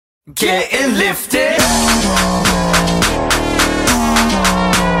Getting lifted.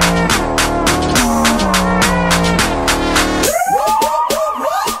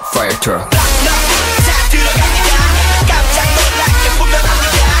 Fire truck.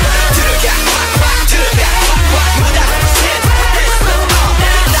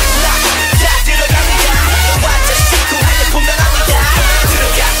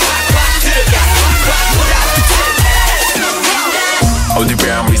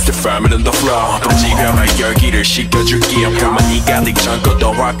 어디면 Mr. Farmer on the floor 지금의 열기를 식혀줄게 불만이 가득 참고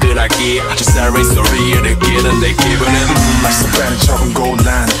더 화끈하게 주사위 소리를 느끼는 내 기분은 말썽빠는 적은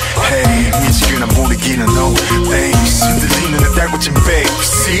곤란 Hey 미치게나 모르기는 No thanks 흔들리는 내 달구친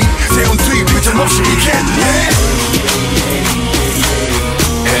bass 세운 뒤 표정 없이 이겠네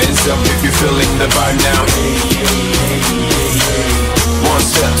Hands up if you're feeling the vibe now One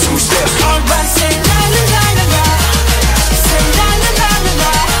step, two steps Alright, say la la la la la. Say la la la la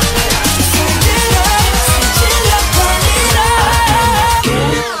la. Switch it up, burn it up.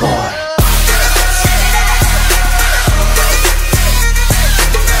 Get it, boy.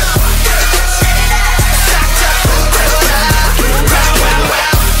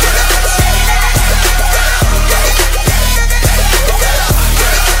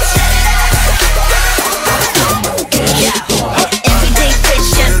 Everyday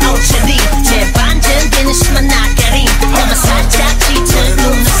fashion outreach 재반전되는 심한 나가림 너만 살짝 짙은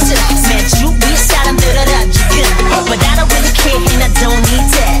눈웃음 매주 위 사람들은 지금 But I don't really care and I don't need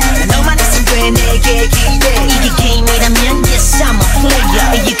that 너만 있으면 돼 내게 기대 이게 게임이라면 yes I'm a player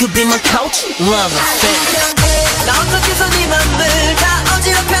And you could be my coach, love and fan 나 어떻게서 네 맘을 다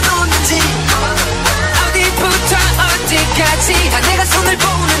어지럽혀 놓는지 어디부터 어디까지 다 내가 손을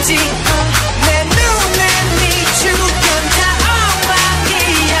보는지 내 눈에 네 주변 다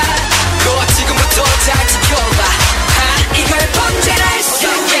엉망이야 너와 지금부터 잘 지켜봐 이걸 언제나 할 수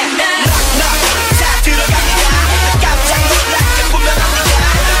있나 다 들어갑니다 깜짝 놀랄게 분명합니다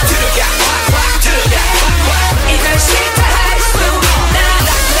들어가 확 들어가 확 이걸 싫다 할 수 있나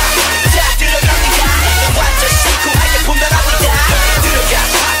다 들어갑니다 완전 시크하게 분명합니다 들어가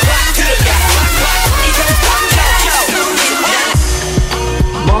확 들어가 확 이걸 언제나 할 수 있나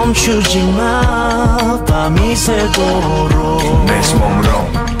멈추지 마 밤이 새도록 내 몸으로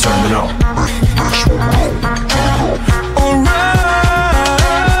turn it on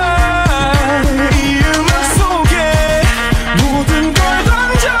Alright 이 음악 속에 모든 걸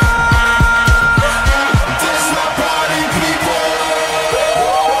던져 That's my party people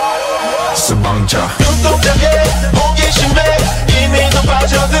수망자 눈동자에 호기심에 이미 너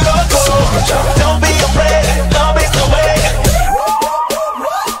빠져들었고 Don't be afraid love is the way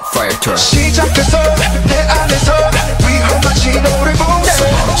Fire truck. 시작돼서 내 안에서 위험한 신호를 보내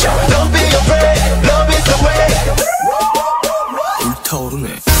Don't be afraid love is the way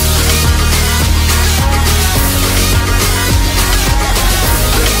불타오르네.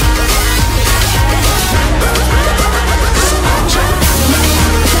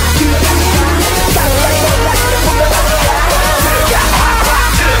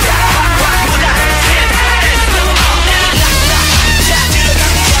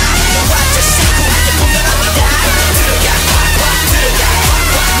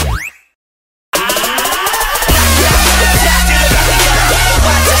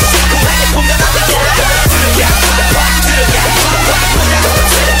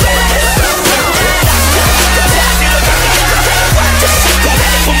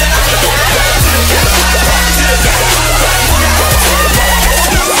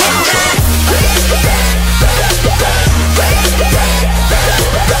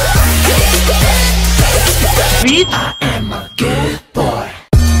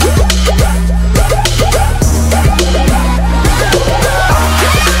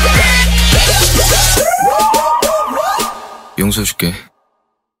 용서해줄게.